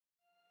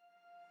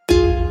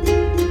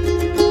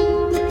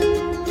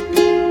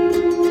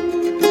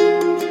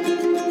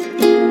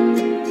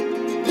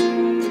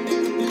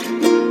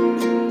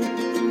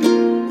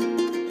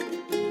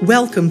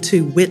Welcome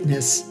to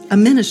Witness, a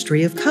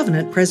ministry of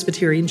Covenant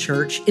Presbyterian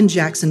Church in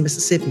Jackson,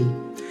 Mississippi.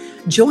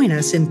 Join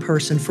us in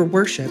person for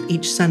worship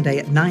each Sunday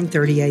at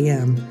 9:30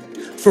 a.m.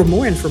 For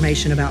more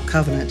information about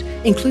Covenant,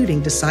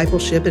 including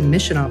discipleship and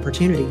mission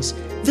opportunities,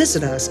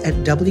 visit us at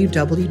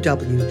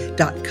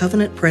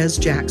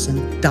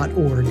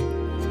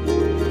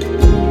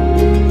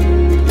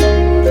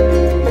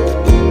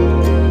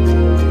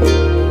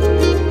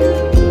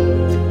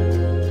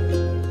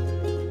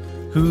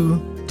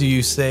Who do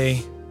you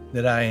say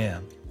that I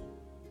am?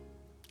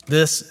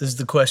 This is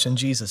the question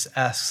Jesus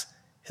asks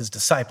his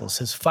disciples,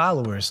 his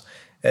followers,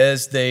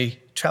 as they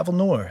travel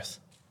north,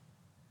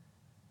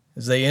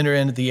 as they enter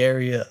into the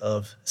area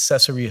of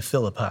Caesarea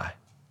Philippi.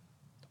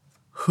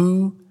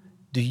 Who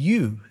do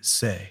you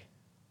say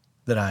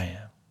that I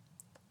am?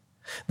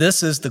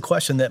 This is the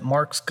question that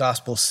Mark's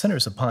gospel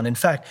centers upon. In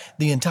fact,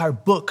 the entire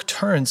book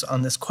turns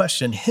on this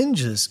question,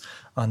 hinges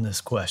on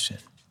this question.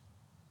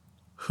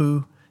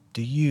 Who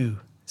do you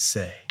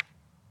say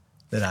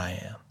that I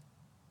am?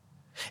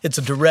 It's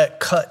a direct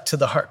cut to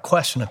the heart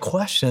question, a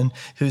question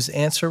whose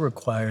answer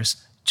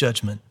requires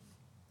judgment,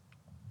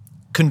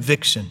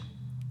 conviction,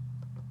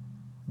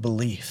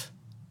 belief.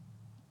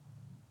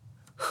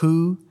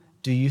 Who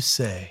do you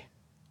say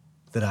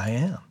that I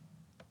am?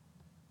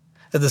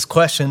 This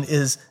question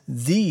is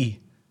the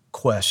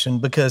question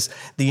because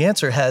the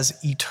answer has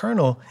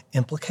eternal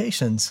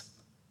implications.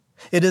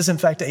 It is, in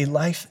fact, a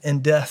life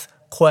and death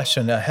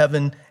question, a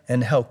heaven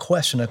and hell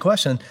question, a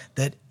question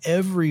that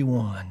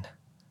everyone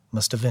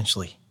must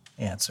eventually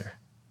answer,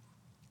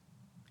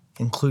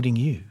 including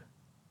you.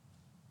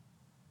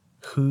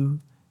 Who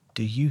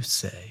do you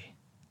say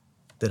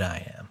that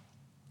I am?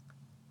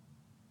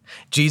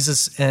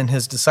 Jesus and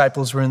his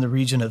disciples were in the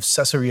region of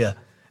Caesarea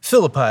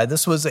Philippi.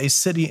 This was a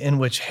city in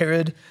which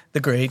Herod the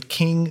Great,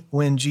 king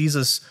when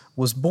Jesus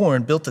was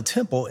born, built a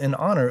temple in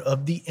honor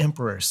of the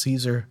emperor,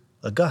 Caesar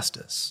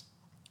Augustus.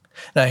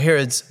 Now,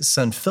 Herod's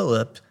son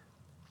Philip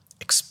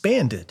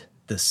expanded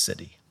this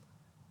city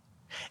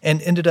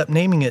and ended up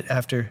naming it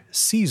after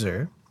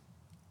Caesar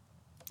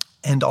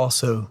and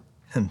also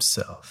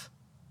himself.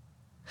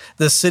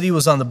 The city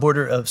was on the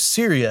border of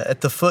Syria at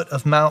the foot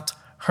of Mount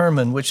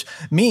Hermon, which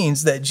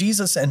means that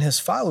Jesus and his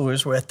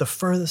followers were at the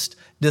furthest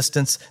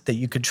distance that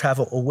you could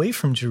travel away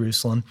from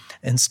Jerusalem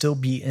and still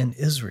be in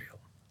Israel.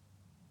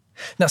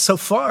 Now, so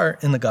far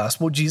in the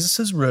gospel,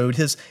 Jesus' road,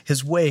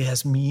 his way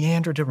has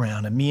meandered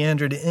around and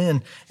meandered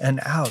in and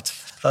out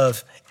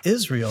of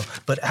Israel.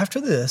 But after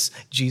this,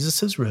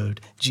 Jesus'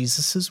 road,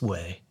 Jesus'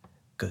 way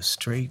goes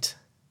straight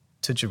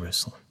to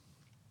Jerusalem,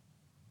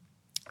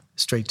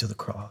 straight to the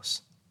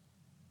cross.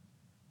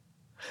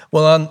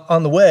 Well,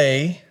 on the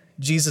way,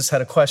 Jesus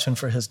had a question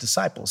for his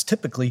disciples.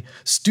 Typically,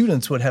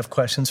 students would have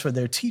questions for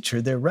their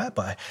teacher, their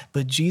rabbi,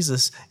 but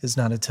Jesus is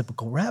not a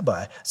typical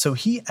rabbi. So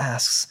he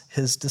asks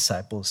his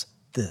disciples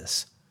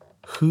this: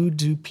 who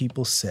do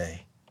people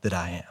say that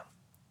I am?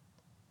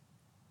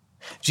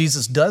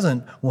 Jesus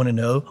doesn't want to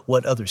know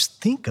what others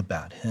think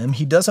about him.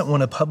 He doesn't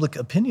want a public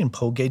opinion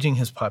poll gauging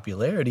his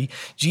popularity.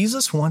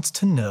 Jesus wants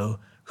to know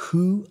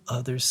who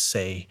others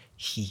say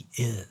he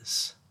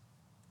is.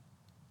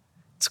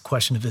 It's a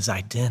question of his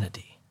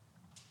identity.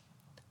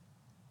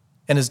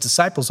 And his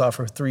disciples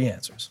offer three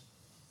answers.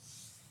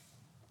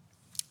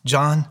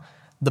 John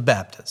the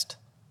Baptist,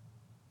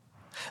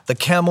 the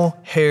camel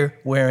hair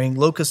wearing,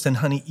 locust and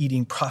honey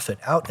eating prophet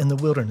out in the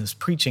wilderness,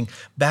 preaching,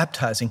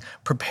 baptizing,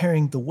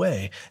 preparing the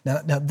way.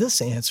 Now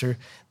this answer,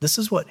 this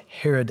is what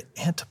Herod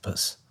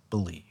Antipas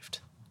believed.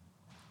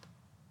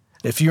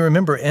 If you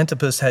remember,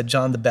 Antipas had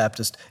John the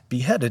Baptist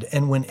beheaded,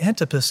 and when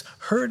Antipas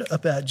heard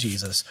about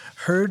Jesus,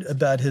 heard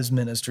about his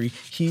ministry,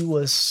 he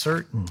was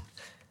certain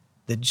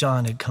that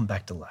John had come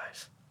back to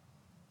life.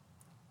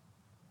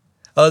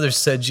 Others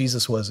said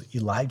Jesus was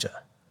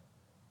Elijah,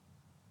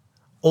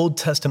 Old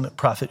Testament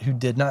prophet who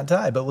did not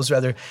die, but was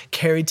rather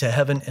carried to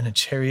heaven in a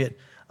chariot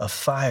of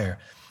fire.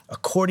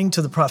 According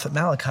to the prophet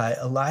Malachi,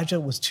 Elijah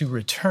was to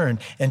return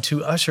and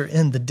to usher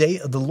in the day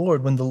of the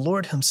Lord when the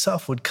Lord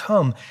himself would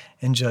come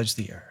and judge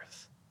the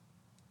earth.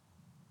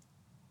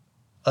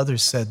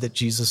 Others said that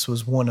Jesus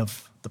was one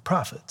of the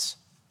prophets.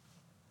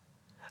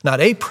 Not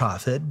a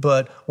prophet,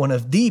 but one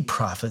of the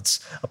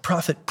prophets, a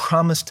prophet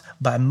promised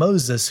by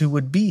Moses who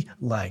would be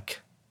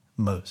like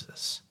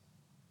Moses.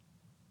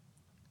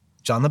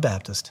 John the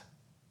Baptist,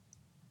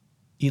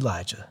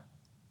 Elijah,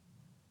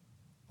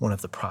 one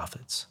of the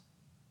prophets.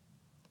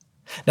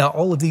 Now,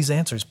 all of these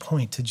answers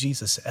point to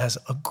Jesus as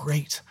a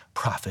great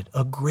prophet,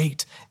 a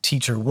great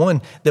teacher,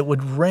 one that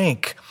would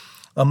rank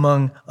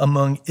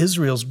among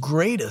Israel's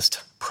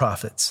greatest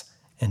prophets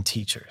and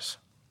teachers.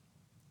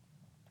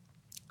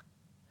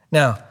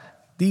 Now,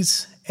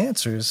 these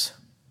answers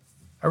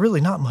are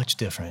really not much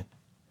different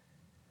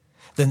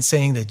than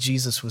saying that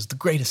Jesus was the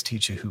greatest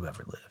teacher who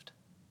ever lived,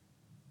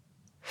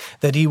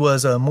 that he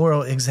was a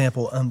moral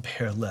example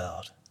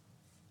unparalleled,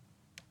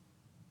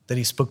 that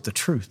he spoke the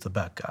truth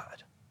about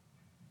God,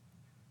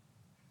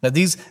 Now,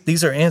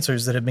 these are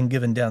answers that have been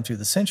given down through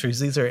the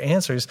centuries. These are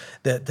answers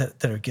that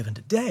are given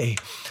today.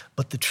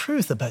 But the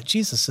truth about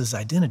Jesus'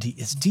 identity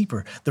is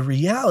deeper. The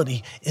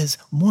reality is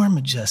more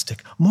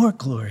majestic, more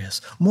glorious,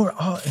 more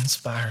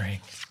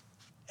awe-inspiring,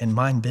 and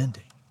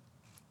mind-bending.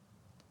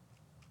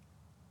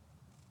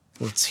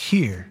 Well, it's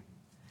here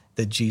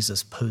that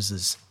Jesus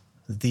poses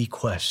the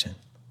question.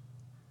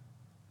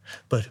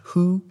 But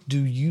who do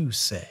you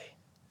say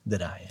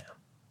that I am?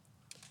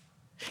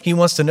 He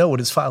wants to know what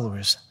his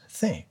followers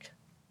think.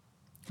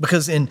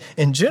 Because in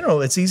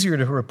general, it's easier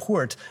to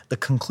report the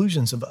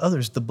conclusions of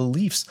others, the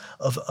beliefs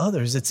of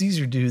others. It's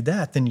easier to do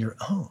that than your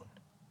own.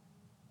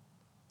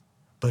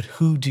 But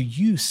who do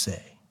you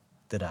say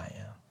that I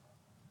am?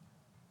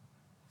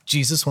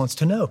 Jesus wants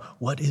to know,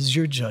 what is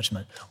your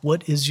judgment?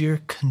 What is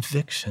your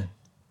conviction?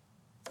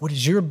 What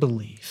is your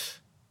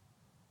belief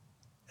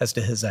as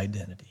to his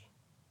identity?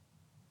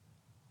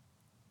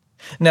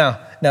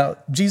 Now,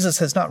 Jesus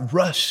has not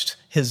rushed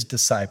his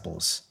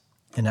disciples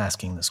in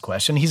asking this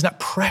question. He's not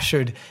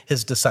pressured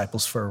his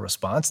disciples for a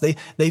response.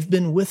 They've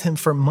been with him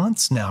for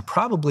months now,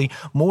 probably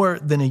more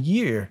than a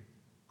year.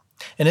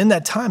 And in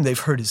that time, they've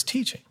heard his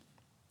teaching.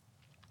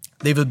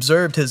 They've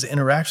observed his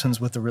interactions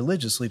with the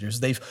religious leaders.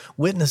 They've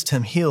witnessed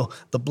him heal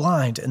the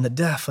blind and the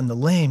deaf and the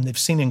lame. They've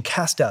seen him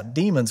cast out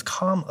demons,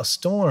 calm a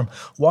storm,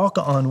 walk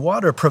on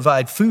water,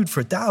 provide food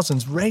for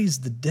thousands, raise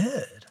the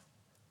dead.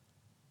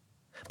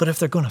 But if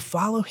they're going to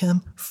follow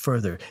him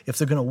further, if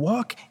they're going to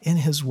walk in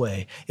his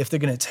way, if they're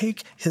going to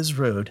take his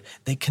road,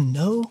 they can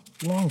no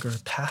longer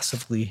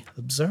passively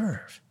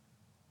observe.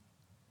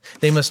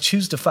 They must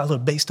choose to follow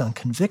based on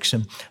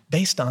conviction,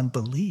 based on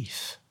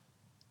belief,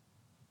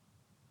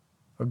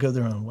 or go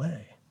their own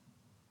way.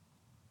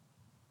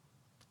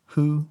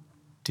 Who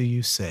do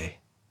you say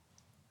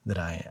that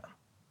I am?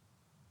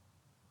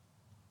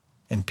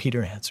 And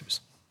Peter answers.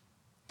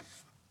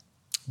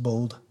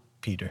 Bold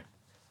Peter.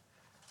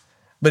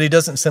 But he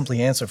doesn't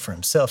simply answer for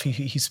himself.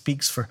 He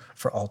speaks for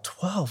all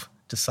 12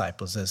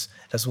 disciples, as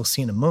we'll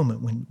see in a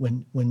moment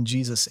when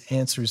Jesus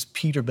answers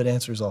Peter, but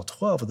answers all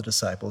 12 of the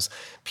disciples.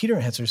 Peter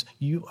answers,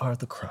 "You are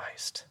the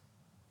Christ."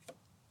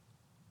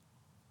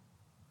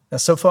 Now,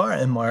 so far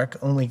in Mark,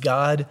 only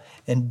God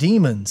and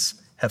demons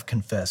have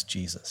confessed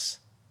Jesus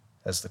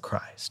as the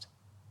Christ.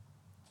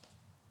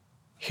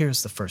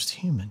 Here's the first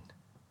human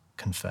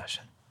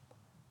confession.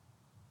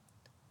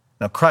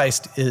 Now,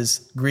 Christ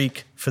is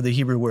Greek for the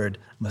Hebrew word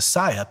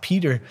Messiah.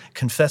 Peter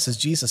confesses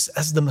Jesus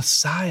as the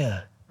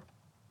Messiah,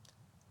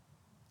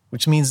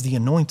 which means the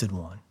anointed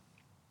one.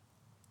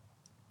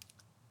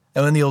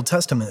 Now, in the Old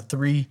Testament,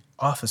 3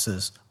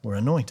 offices were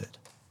anointed: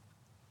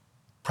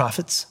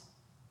 prophets,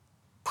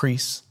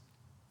 priests,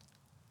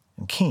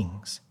 and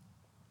kings.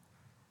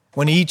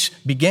 When each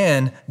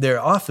began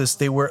their office,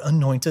 they were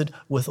anointed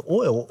with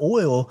oil.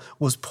 Oil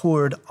was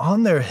poured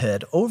on their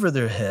head, over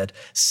their head,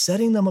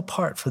 setting them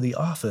apart for the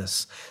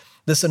office.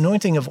 This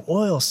anointing of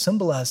oil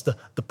symbolized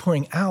the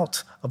pouring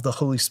out of the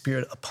Holy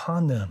Spirit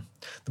upon them,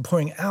 the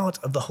pouring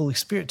out of the Holy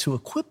Spirit to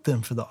equip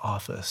them for the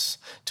office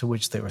to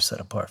which they were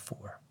set apart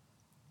for.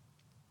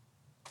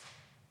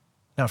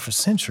 Now, for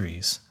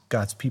centuries,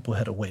 God's people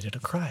had awaited a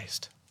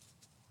Christ.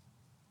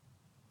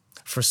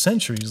 For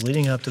centuries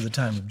leading up to the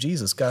time of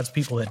Jesus, God's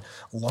people had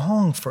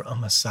longed for a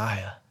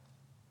Messiah,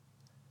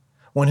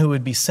 one who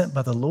would be sent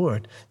by the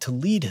Lord to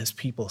lead his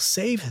people,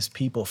 save his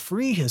people,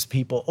 free his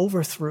people,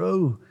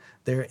 overthrow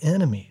their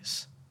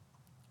enemies.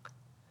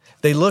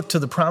 They looked to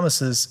the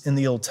promises in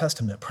the Old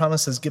Testament,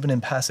 promises given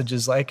in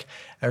passages like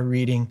our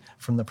reading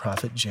from the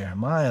prophet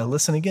Jeremiah.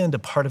 Listen again to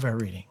part of our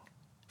reading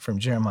from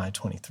Jeremiah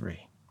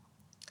 23.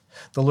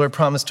 The Lord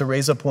promised to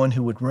raise up one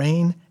who would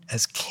reign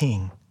as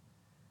king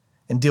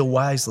and deal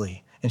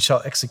wisely, and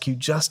shall execute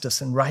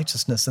justice and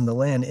righteousness in the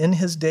land. In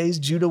his days,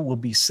 Judah will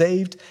be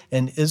saved,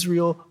 and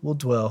Israel will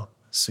dwell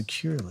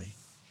securely.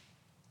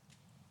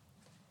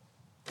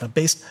 Now,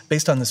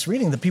 based on this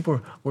reading, the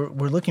people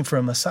were looking for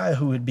a Messiah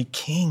who would be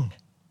king,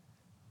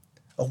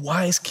 a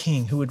wise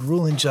king who would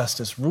rule in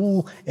justice,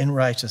 rule in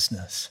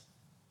righteousness,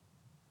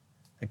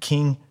 a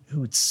king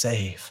who would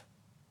save.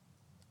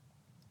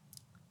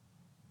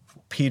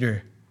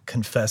 Peter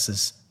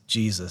confesses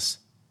Jesus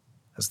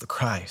as the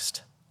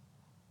Christ.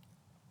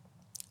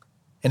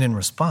 And in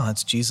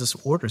response, Jesus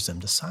orders them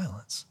to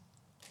silence,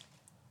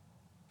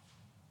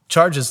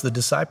 charges the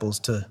disciples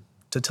to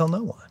tell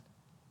no one,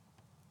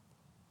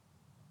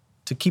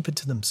 to keep it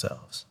to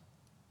themselves.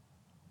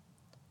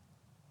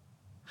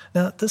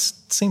 Now,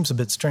 this seems a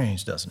bit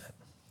strange, doesn't it?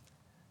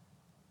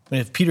 I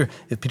mean, if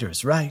Peter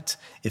is right,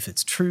 if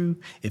it's true,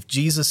 if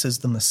Jesus is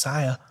the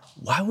Messiah,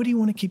 why would he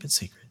want to keep it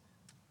secret?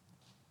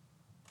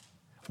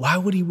 Why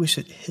would he wish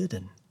it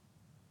hidden?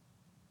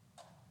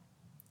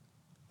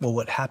 Well,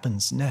 what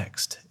happens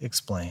next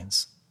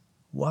explains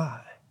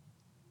why.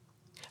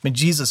 I mean,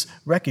 Jesus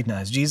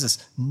recognized,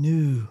 Jesus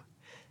knew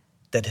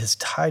that his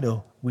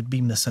title would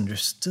be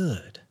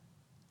misunderstood,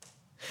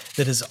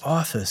 that his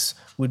office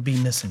would be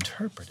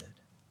misinterpreted.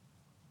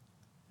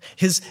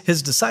 His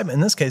disciple, in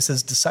this case,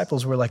 his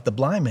disciples were like the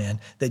blind man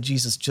that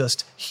Jesus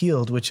just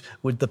healed, which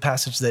with the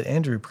passage that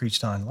Andrew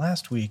preached on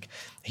last week,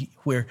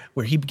 where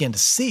he began to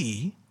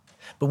see,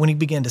 but when he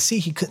began to see,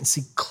 he couldn't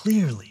see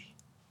clearly.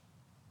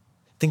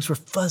 Things were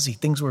fuzzy,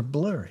 things were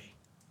blurry.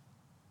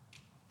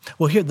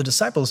 Well, here the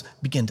disciples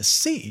begin to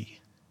see,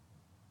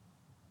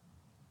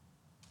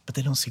 but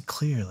they don't see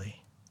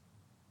clearly.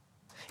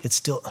 It's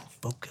still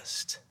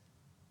unfocused.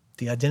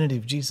 The identity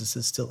of Jesus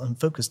is still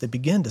unfocused. They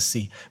begin to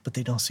see, but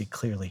they don't see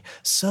clearly.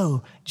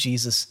 So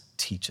Jesus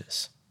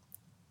teaches.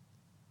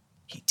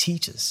 He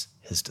teaches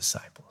his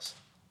disciples.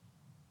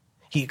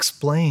 He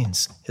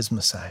explains his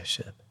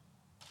messiahship.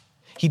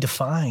 He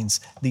defines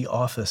the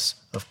office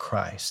of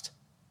Christ.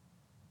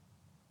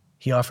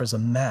 He offers a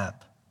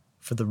map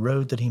for the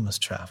road that he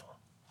must travel.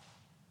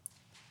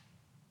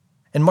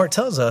 And Mark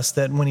tells us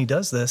that when he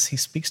does this, he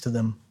speaks to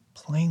them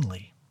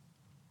plainly.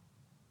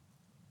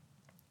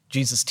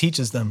 Jesus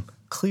teaches them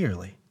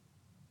clearly.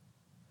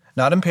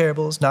 Not in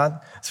parables,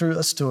 not through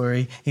a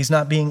story. He's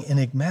not being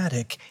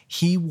enigmatic.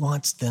 He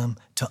wants them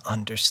to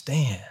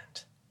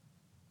understand.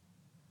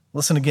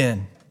 Listen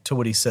again to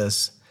what he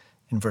says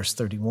in verse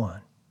 31.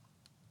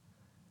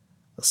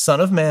 The Son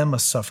of Man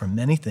must suffer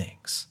many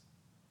things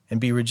and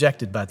be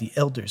rejected by the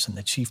elders and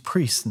the chief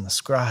priests and the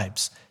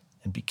scribes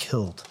and be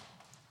killed.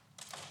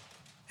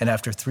 And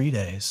after 3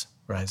 days,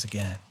 rise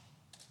again.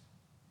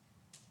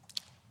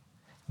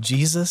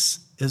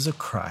 Jesus is a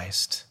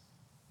Christ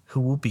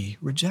who will be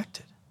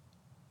rejected.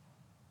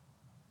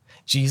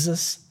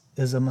 Jesus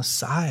is a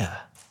Messiah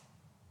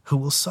who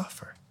will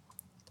suffer.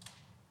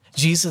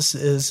 Jesus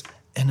is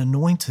an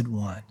anointed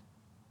one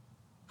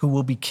who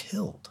will be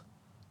killed,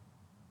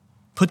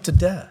 put to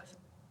death,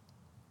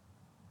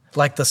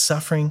 like the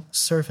suffering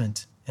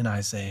servant in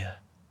Isaiah.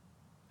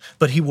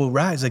 But he will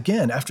rise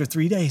again. After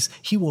 3 days,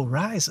 he will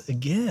rise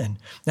again.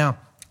 Now,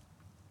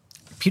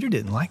 Peter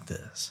didn't like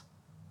this.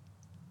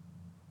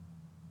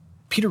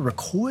 Peter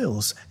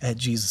recoils at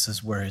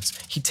Jesus' words.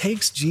 He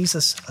takes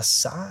Jesus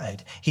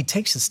aside. He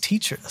takes his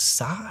teacher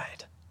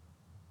aside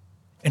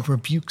and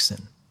rebukes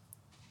him.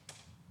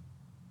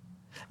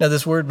 Now,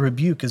 this word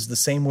rebuke is the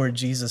same word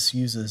Jesus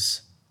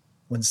uses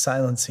when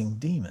silencing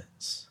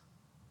demons.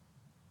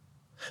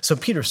 So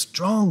Peter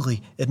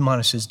strongly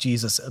admonishes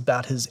Jesus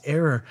about his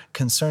error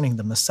concerning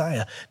the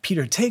Messiah.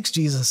 Peter takes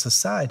Jesus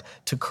aside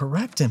to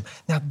correct him.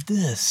 Now,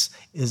 this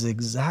is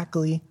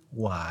exactly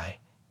why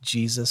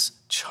Jesus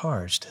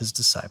charged his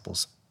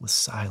disciples with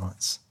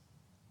silence.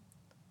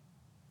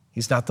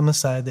 He's not the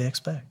Messiah they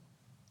expect.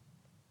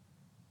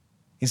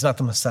 He's not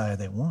the Messiah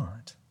they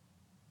want.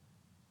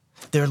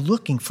 They're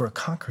looking for a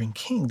conquering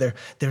king.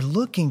 They're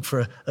looking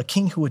for a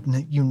king who would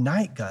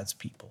unite God's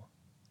people,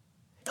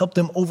 help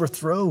them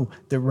overthrow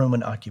their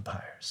Roman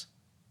occupiers,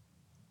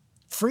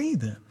 free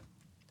them,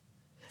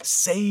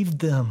 save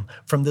them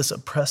from this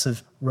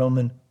oppressive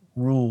Roman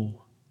rule.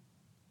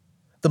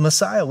 The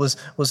Messiah was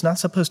not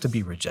supposed to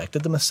be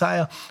rejected. The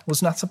Messiah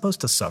was not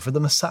supposed to suffer.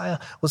 The Messiah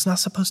was not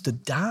supposed to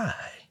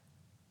die.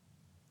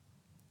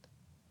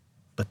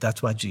 But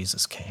that's why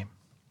Jesus came.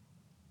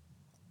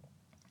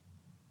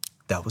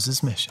 That was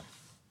his mission.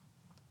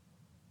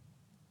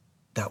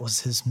 That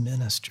was his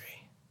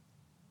ministry.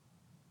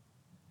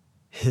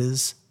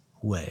 His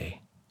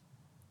way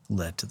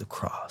led to the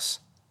cross.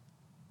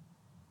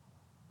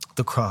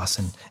 The cross,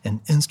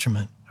 an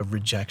instrument of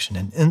rejection,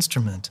 an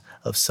instrument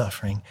of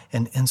suffering,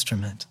 an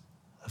instrument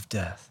of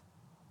death.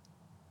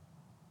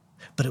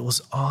 But it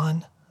was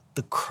on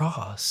the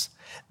cross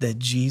that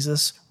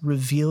Jesus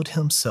revealed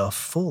himself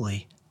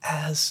fully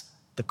as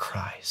the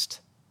Christ.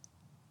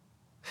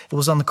 It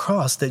was on the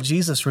cross that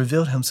Jesus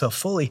revealed himself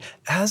fully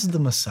as the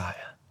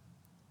Messiah,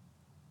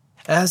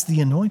 as the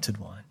Anointed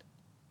One,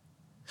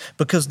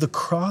 because the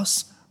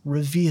cross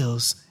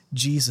reveals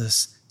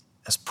Jesus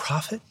as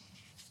prophet,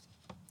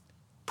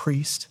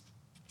 priest,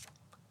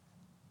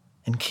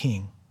 and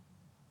king.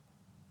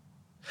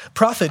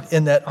 Prophet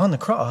in that on the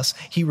cross,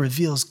 he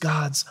reveals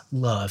God's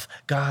love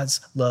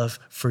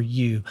for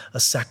you, a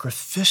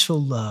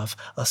sacrificial love,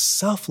 a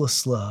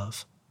selfless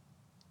love,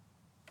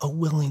 a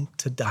willing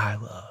to die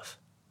love.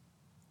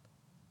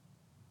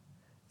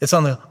 It's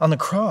on the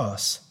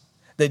cross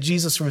that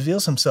Jesus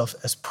reveals himself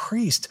as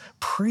priest,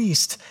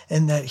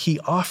 and that he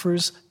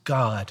offers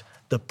God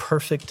the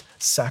perfect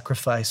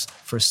sacrifice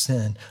for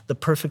sin, the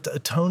perfect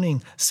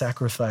atoning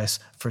sacrifice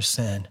for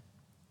sin,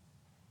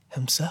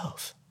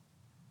 himself.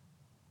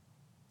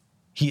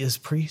 He is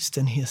priest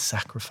and he is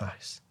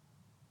sacrifice.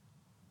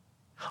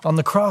 On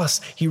the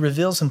cross, he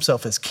reveals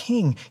himself as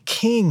king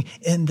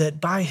in that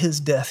by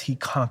his death he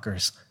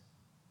conquers.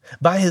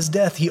 By his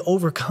death he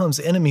overcomes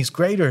enemies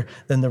greater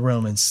than the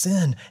Romans,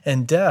 sin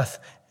and death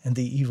and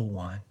the evil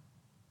one.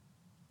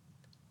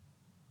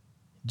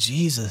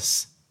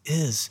 Jesus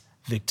is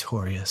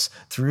victorious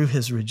through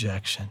his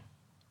rejection,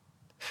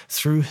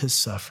 through his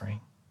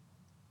suffering,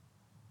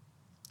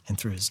 and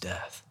through his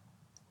death.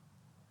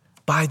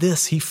 By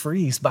this he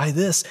frees, by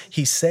this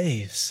he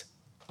saves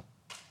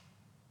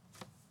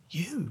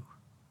you.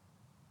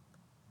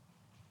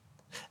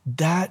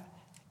 That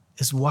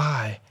is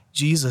why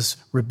Jesus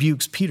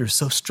rebukes Peter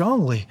so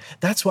strongly.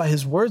 That's why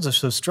his words are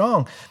so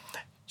strong.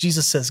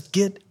 Jesus says,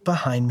 "Get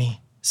behind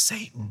me,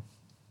 Satan.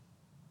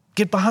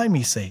 Get behind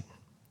me, Satan."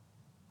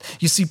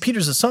 You see,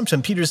 Peter's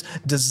assumption, Peter's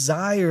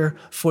desire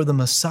for the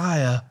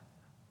Messiah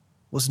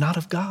was not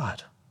of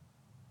God.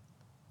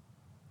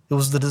 It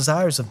was the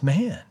desires of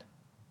man,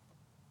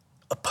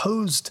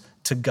 opposed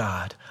to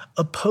God,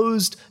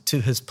 opposed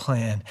to his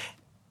plan,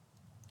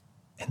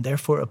 and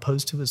therefore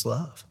opposed to his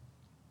love,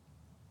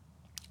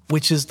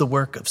 which is the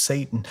work of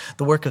Satan.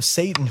 The work of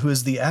Satan, who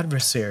is the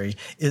adversary,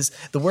 is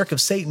the work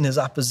of Satan is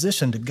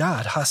opposition to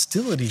God,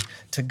 hostility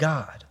to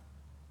God.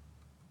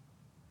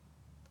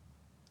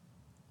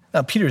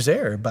 Now, Peter's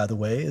error, by the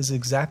way, is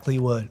exactly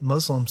what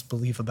Muslims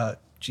believe about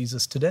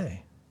Jesus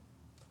today.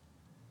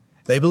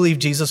 They believe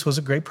Jesus was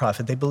a great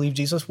prophet. They believe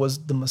Jesus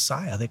was the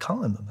Messiah. They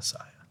call him the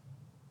Messiah.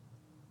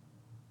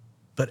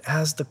 But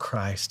as the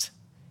Christ,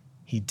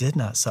 he did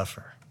not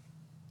suffer.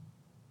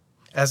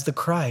 As the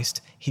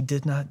Christ, he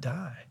did not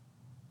die.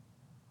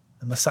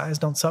 The Messiahs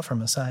don't suffer.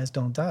 Messiahs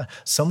don't die.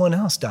 Someone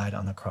else died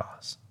on the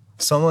cross.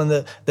 Someone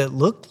that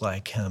looked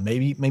like him,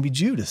 maybe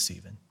Judas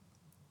even.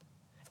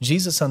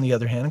 Jesus, on the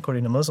other hand,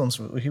 according to Muslims,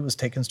 he was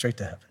taken straight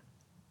to heaven.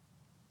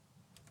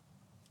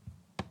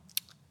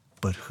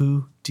 But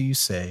who do you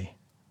say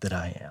that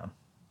I am?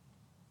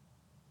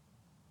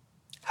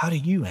 How do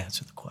you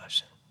answer the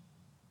question?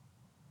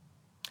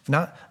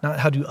 Not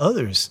how do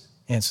others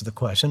answer the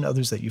question,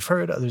 others that you've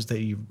heard, others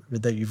that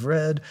you've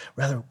read.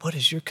 Rather, what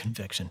is your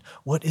conviction?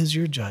 What is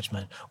your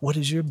judgment? What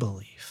is your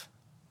belief?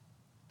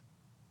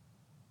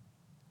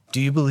 Do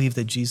you believe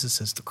that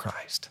Jesus is the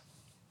Christ,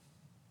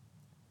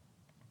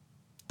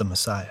 the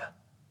Messiah,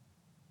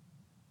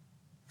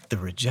 the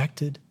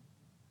rejected,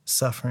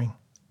 suffering,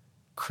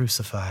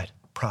 crucified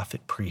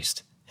prophet,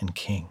 priest, and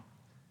king,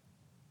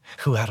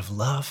 who out of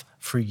love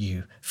for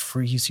you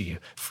frees you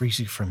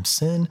from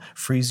sin,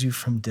 frees you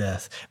from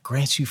death,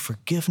 grants you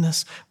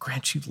forgiveness,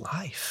 grants you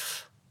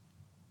life?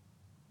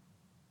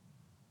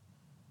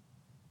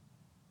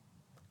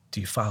 Do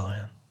you follow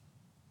him?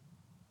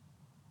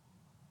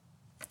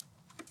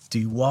 Do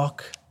you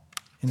walk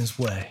in his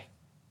way?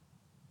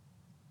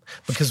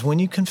 Because when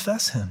you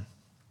confess him,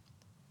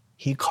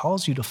 he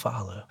calls you to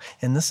follow.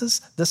 And this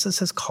is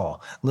his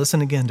call.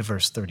 Listen again to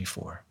verse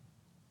 34.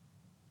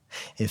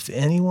 If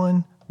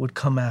anyone would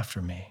come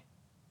after me,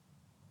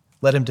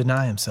 let him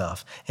deny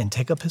himself and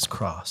take up his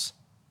cross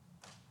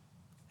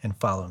and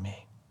follow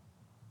me.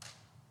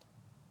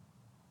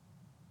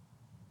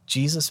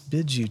 Jesus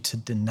bids you to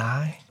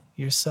deny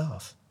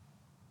yourself.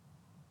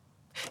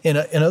 In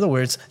other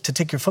words, to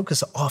take your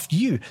focus off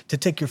you, to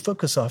take your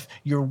focus off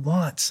your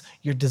wants,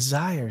 your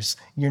desires,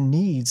 your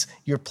needs,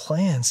 your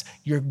plans,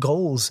 your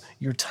goals,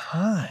 your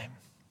time.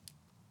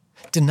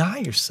 Deny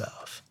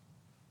yourself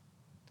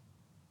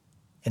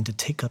and to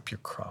take up your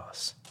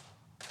cross,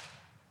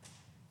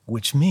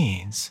 which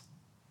means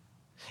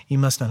you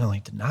must not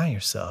only deny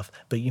yourself,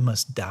 but you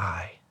must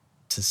die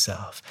to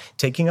self.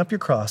 Taking up your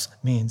cross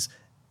means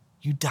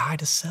you die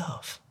to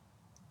self.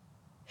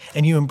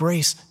 And you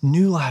embrace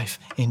new life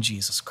in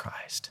Jesus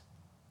Christ.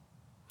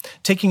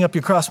 Taking up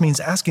your cross means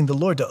asking the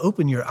Lord to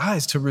open your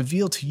eyes, to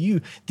reveal to you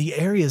the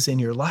areas in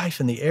your life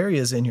and the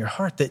areas in your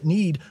heart that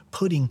need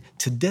putting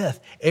to death,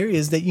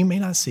 areas that you may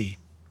not see,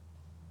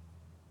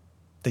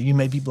 that you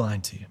may be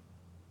blind to,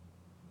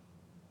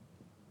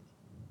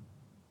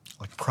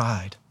 like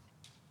pride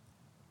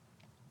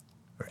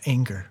or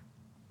anger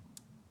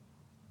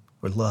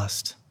or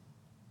lust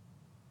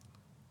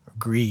or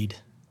greed,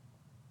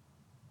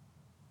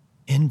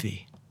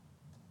 envy,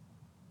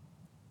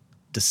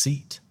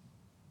 deceit,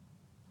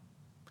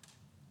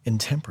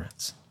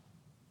 intemperance.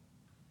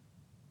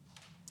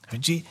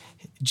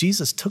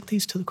 Jesus took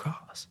these to the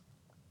cross.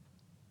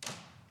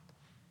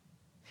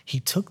 He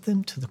took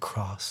them to the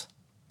cross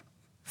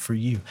for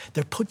you.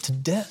 They're put to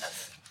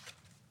death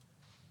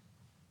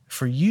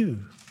for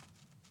you.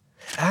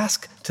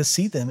 Ask to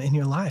see them in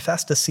your life.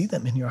 Ask to see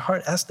them in your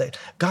heart. Ask that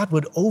God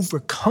would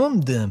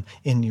overcome them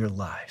in your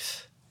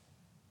life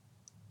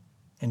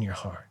and your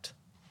heart.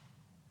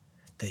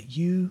 That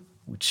you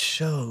would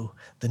show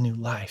the new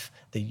life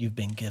that you've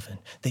been given,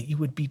 that you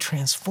would be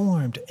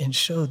transformed and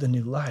show the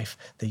new life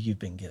that you've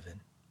been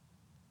given.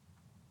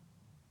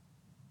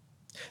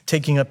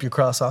 Taking up your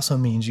cross also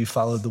means you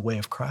follow the way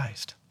of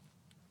Christ,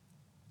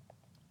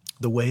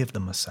 the way of the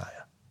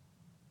Messiah.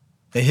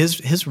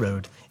 His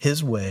road,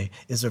 his way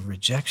is of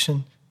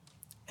rejection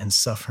and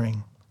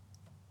suffering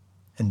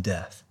and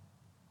death.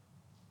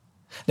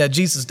 Now,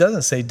 Jesus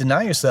doesn't say,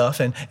 deny yourself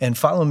and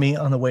follow me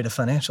on the way to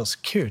financial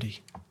security,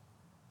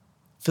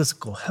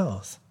 physical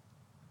health,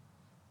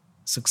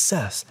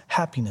 success,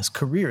 happiness,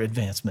 career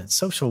advancement,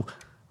 social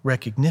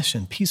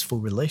recognition, peaceful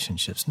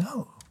relationships.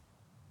 No.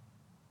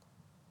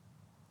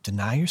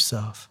 Deny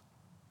yourself,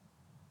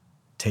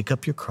 take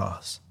up your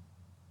cross,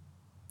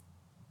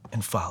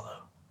 and follow.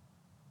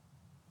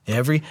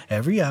 Every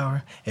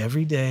hour,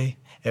 every day,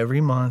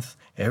 every month,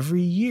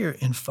 every year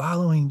in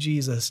following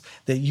Jesus,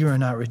 that you are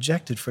not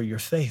rejected for your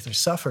faith or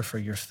suffer for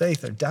your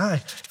faith or die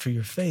for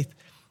your faith.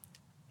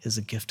 is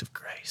a gift of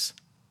grace.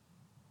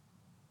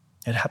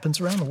 It happens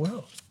around the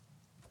world.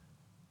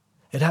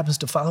 It happens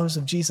to followers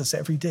of Jesus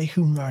every day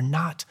who are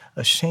not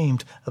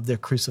ashamed of their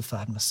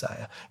crucified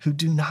Messiah, who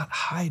do not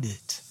hide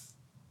it.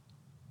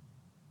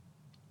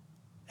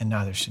 And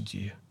neither should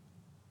you.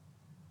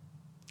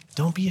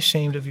 Don't be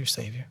ashamed of your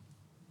Savior.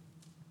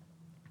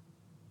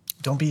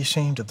 Don't be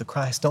ashamed of the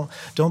Christ.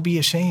 Don't be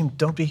ashamed.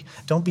 Don't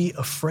be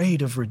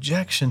afraid of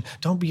rejection.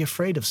 Don't be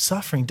afraid of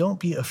suffering. Don't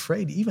be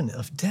afraid even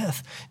of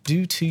death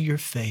due to your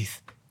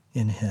faith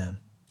in him.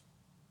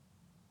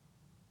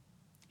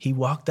 He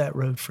walked that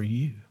road for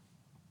you.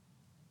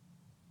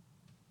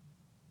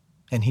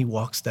 And he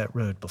walks that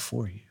road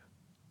before you.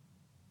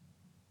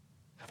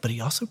 But he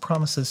also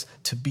promises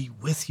to be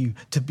with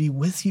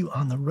you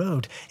on the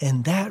road.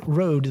 And that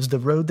road is the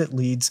road that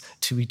leads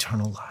to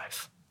eternal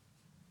life.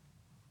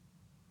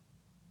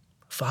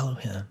 Follow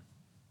him.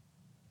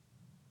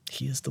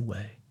 He is the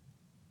way.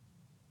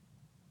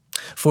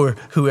 For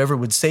whoever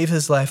would save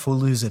his life will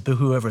lose it, but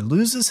whoever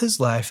loses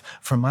his life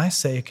for my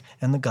sake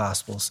and the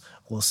gospel's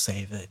will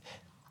save it.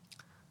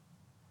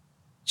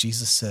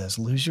 Jesus says,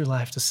 lose your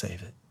life to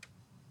save it.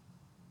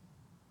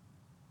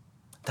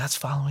 That's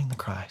following the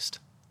Christ.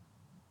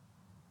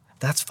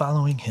 That's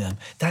following him.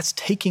 That's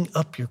taking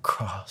up your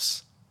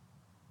cross.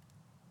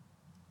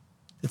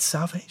 It's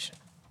salvation.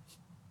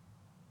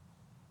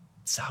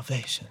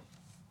 Salvation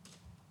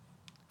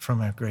from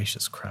our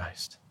gracious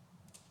Christ.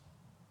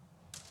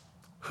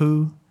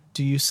 Who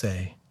do you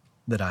say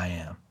that I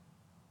am?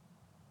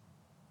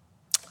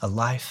 A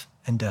life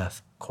and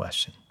death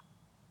question.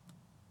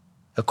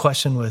 A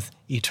question with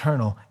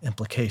eternal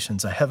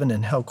implications, a heaven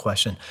and hell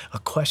question, a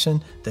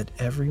question that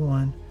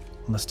everyone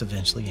must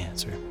eventually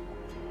answer,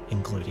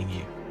 including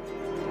you.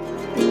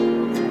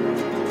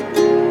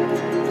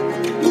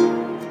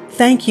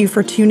 Thank you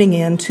for tuning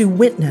in to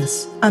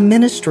Witness, a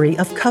ministry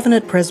of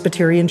Covenant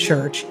Presbyterian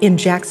Church in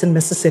Jackson,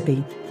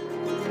 Mississippi.